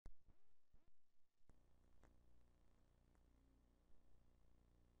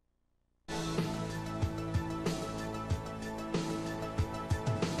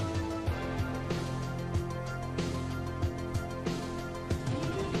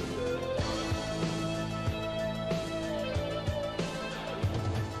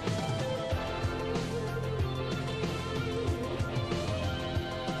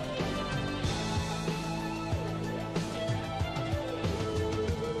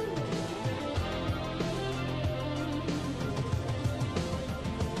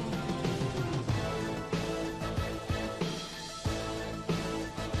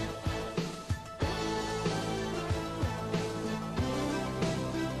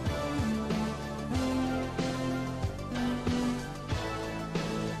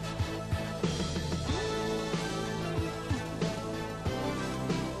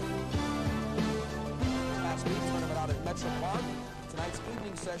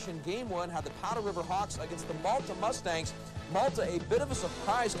session. Game 1 had the Powder River Hawks against the Malta Mustangs. Malta, a bit of a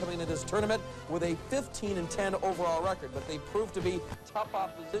surprise coming into this tournament with a 15-10 overall record, but they proved to be tough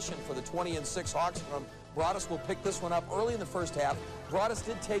opposition for the 20-6 Hawks from Broadus. Will pick this one up early in the first half. Broadus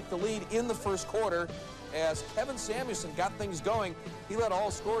did take the lead in the first quarter as Kevin Samuelson got things going. He led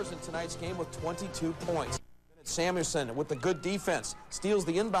all scorers in tonight's game with 22 points. Samuelson with the good defense steals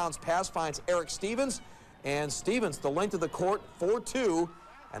the inbounds pass, finds Eric Stevens, and Stevens the length of the court 4-2,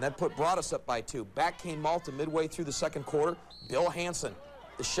 and that put Broadus up by 2. Back came Malta midway through the second quarter. Bill Hansen,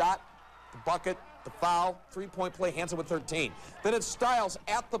 the shot, the bucket, the foul, three-point play. Hansen with 13. Then it's Stiles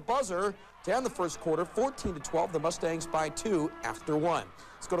at the buzzer to end the first quarter, 14-12. The Mustangs by 2 after 1.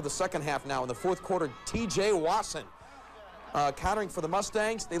 Let's go to the second half now. In the fourth quarter, T.J. Wasson countering for the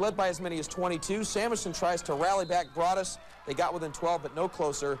Mustangs. They led by as many as 22. Samuelson tries to rally back Broadus. They got within 12, but no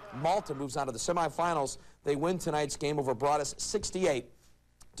closer. Malta moves on to the semifinals. They win tonight's game over Broadus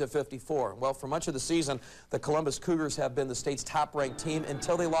 68-54. Well, for much of the season, the Columbus Cougars have been the state's top-ranked team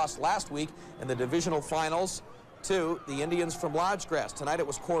until they lost last week in the divisional finals to the Indians from Lodgegrass. Tonight it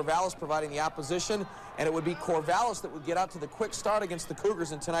was Corvallis providing the opposition, and it would be Corvallis that would get out to the quick start against the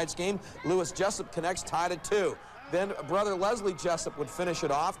Cougars in tonight's game. Lewis Jessup connects, tied at 2. Then brother Leslie Jessup would finish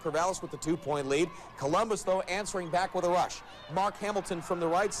it off. Corvallis with the 2-point lead. Columbus, though, answering back with a rush. Mark Hamilton from the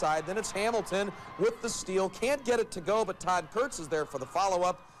right side. Then it's Hamilton with the steal. Can't get it to go, but Todd Kurtz is there for the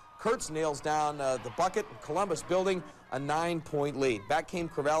follow-up. Kurtz nails down the bucket. Columbus building a 9-point lead. Back came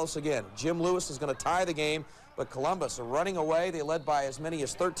Corvallis again. Jim Lewis is going to tie the game, but Columbus are running away. They led by as many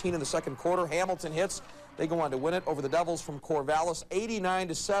as 13 in the second quarter. Hamilton hits. They go on to win it over the Devils from Corvallis,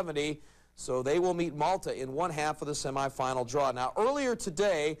 89-70. So they will meet Malta in one half of the semifinal draw. Now, earlier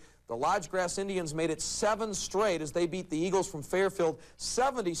today, the Lodgegrass Indians made it 7 straight as they beat the Eagles from Fairfield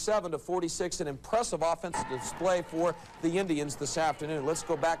 77-46. An impressive offensive display for the Indians this afternoon. Let's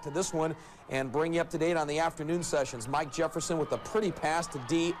go back to this one and bring you up to date on the afternoon sessions. Mike Jefferson with a pretty pass to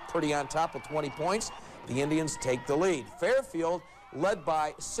D, pretty on top with 20 points. The Indians take the lead. Fairfield led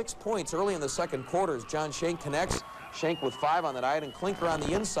by 6 points early in the second quarter as John Shank connects. Shank with 5 on the night, and Klinker on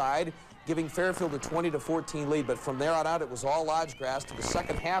the inside, giving Fairfield a 20-14 lead. But from there on out, it was all Lodgegrass to the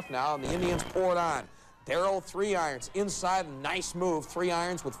second half now, and the Indians pour it on. Darrell 3 irons inside, a nice move, 3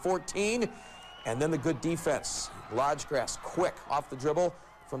 irons with 14, and then the good defense. Lodgegrass quick off the dribble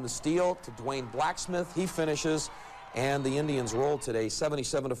from the steal to Dwayne Blacksmith. He finishes, and the Indians roll today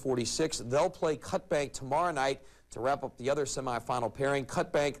 77-46. They'll play Cutbank tomorrow night to wrap up the other semifinal pairing.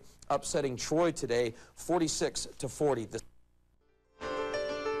 Cutbank upsetting Troy today 46-40.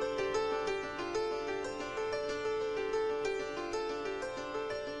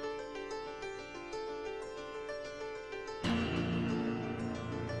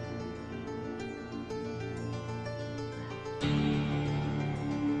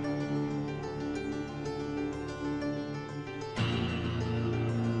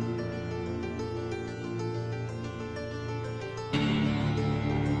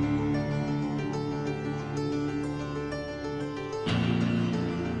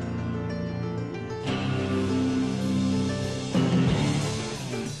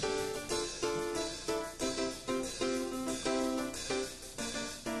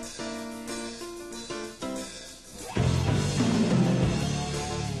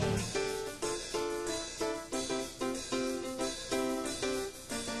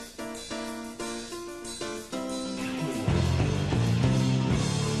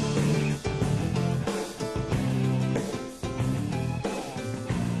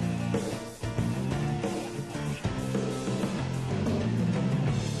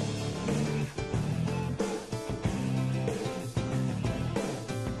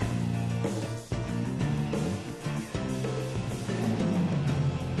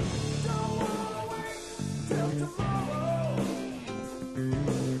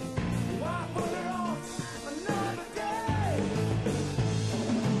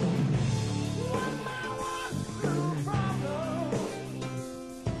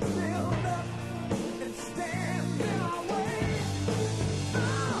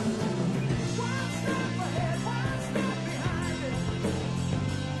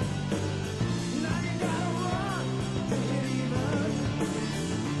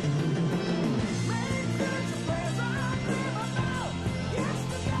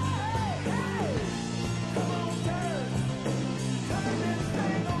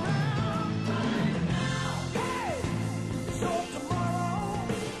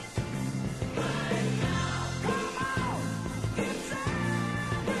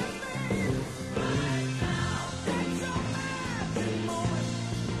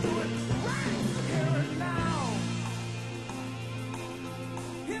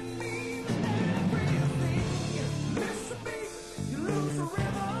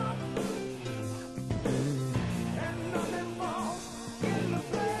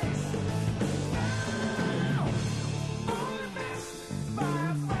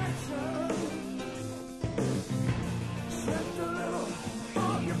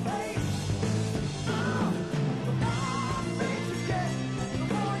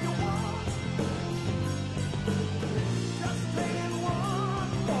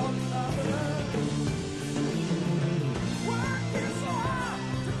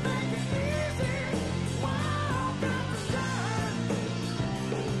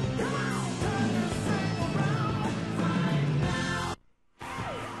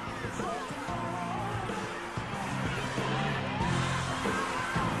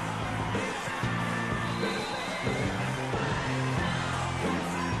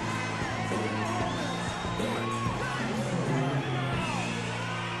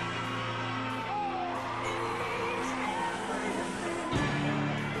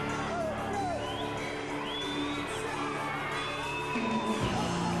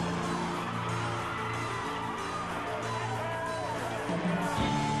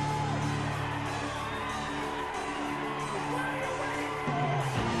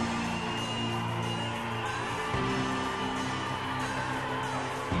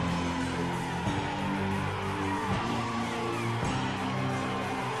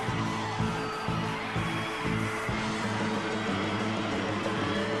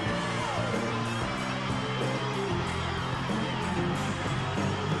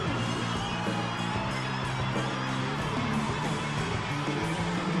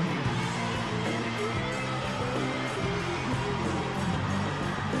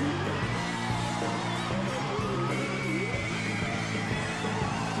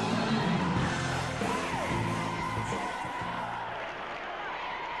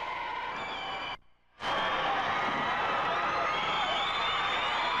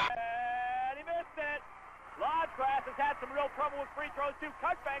 Had some real trouble with free throws too.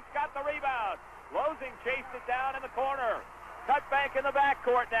 Cutbank's got the rebound. Losing chased it down in the corner. Cutbank in the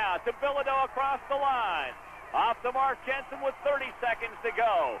backcourt now to Bilodeau across the line. Off to Mark Jensen with 30 seconds to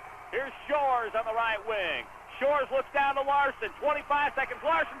go. Here's Shores on the right wing. Shores looks down to Larson. 25 seconds.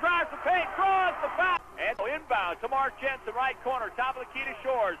 Larson drives the paint, draws the foul. And inbound to Mark Jensen, right corner. Top of the key to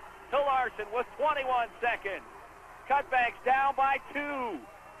Shores. To Larson with 21 seconds. Cutbank's down by 2.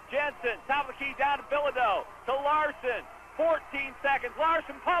 Jensen, top of the key, down to Bilodeau, to Larson, 14 seconds.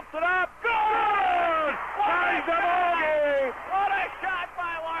 Larson pumps it up. Good! What a shot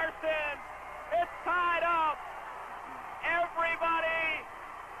by Larson! It's tied up. Everybody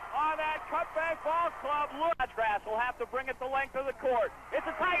on that Cutbank Ball Club. Grass will have to bring it the length of the court. It's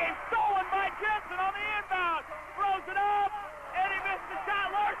a tie game stolen by Jensen on the inbound. Throws it up, and he missed the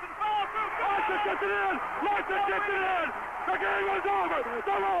shot. Larson follows through. Larson gets it in. Larson gets it in. The game was over.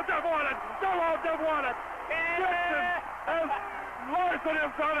 The Wolves have won it. The Wolves have won it. Jensen and Larson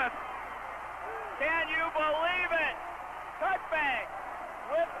have done it. Can you believe it? Cutbank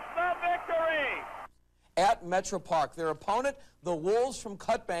with the victory. At Metro Park, their opponent, the Wolves from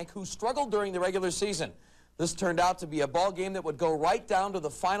Cutbank, who struggled during the regular season. This turned out to be a ball game that would go right down to the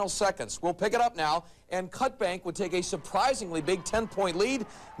final seconds. We'll pick it up now, and Cutbank would take a surprisingly big 10-point lead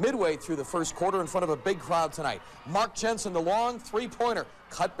midway through the first quarter in front of a big crowd tonight. Mark Jensen, the long three-pointer,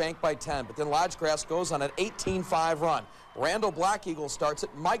 Cutbank by 10, but then Lodgegrass goes on an 18-5 run. Randall Black Eagle starts it.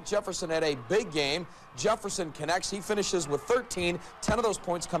 Mike Jefferson had a big game. Jefferson connects. He finishes with 13, 10 of those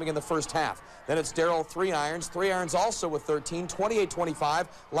points coming in the first half. Then it's Darrell 3 Irons. 3 Irons also with 13, 28-25.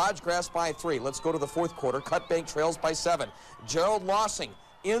 Lodgegrass by 3. Let's go to the fourth quarter. Cutbank trails by 7. Gerald Lossing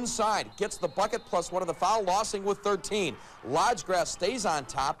inside, gets the bucket plus 1 of the foul. Lossing with 13. Lodgegrass stays on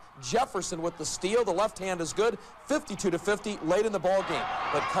top. Jefferson with the steal. The left hand is good. 52-50 late in the ball game.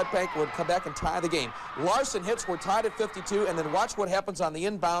 But Cutbank would come back and tie the game. Larson hits. We're tied at 52. And then watch what happens on the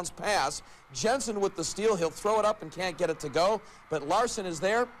inbounds pass. Jensen with the steal. He'll throw it up and can't get it to go. But Larson is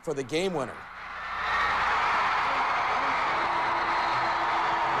there for the game winner.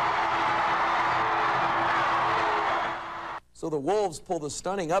 So the Wolves pull the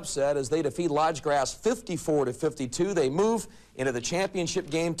stunning upset as they defeat Lodgegrass 54-52. They move into the championship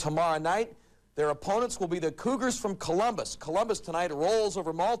game tomorrow night. Their opponents will be the Cougars from Columbus. Columbus tonight rolls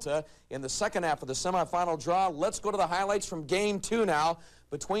over Malta in the second half of the semifinal draw. Let's go to the highlights from Game 2 now.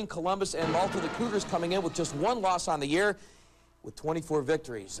 Between Columbus and Malta, the Cougars coming in with just 1 loss on the year with 24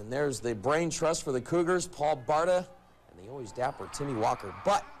 victories. And there's the brain trust for the Cougars, Paul Barta, and the always dapper Timmy Walker.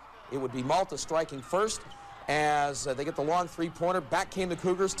 But it would be Malta striking first as they get the long three-pointer. Back came the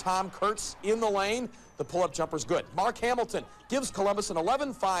Cougars. Tom Kurtz in the lane. The pull-up jumper's good. Mark Hamilton gives Columbus an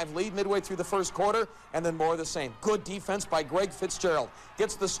 11-5 lead midway through the first quarter, and then more of the same. Good defense by Greg Fitzgerald.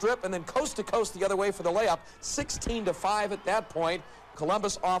 Gets the strip, and then coast-to-coast the other way for the layup. 16-5 at that point.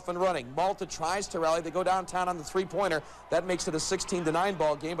 Columbus off and running. Malta tries to rally. They go downtown on the three-pointer. That makes it a 16-9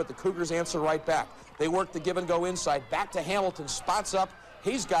 ball game, but the Cougars answer right back. They work the give-and-go inside. Back to Hamilton. Spots up.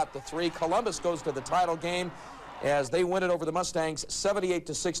 He's got the 3. Columbus goes to the title game as they win it over the Mustangs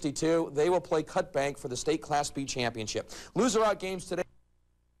 78-62. They will play Cutbank for the state Class B championship. Loser out games today.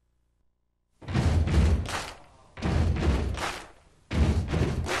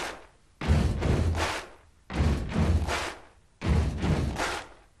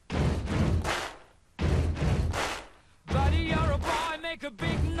 Buddy, you're a boy, make a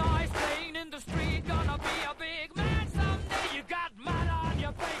big noise, playing in the street, gonna be a big man someday. You got mud on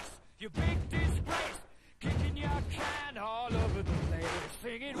your face, you big disgrace, kicking your can all over the place,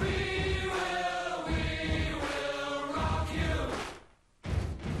 singing, we will rock you.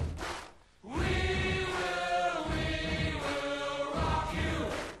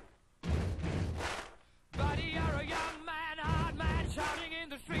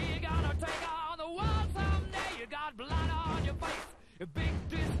 a big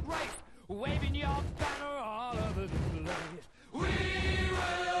disgrace, waving your banner all over the place.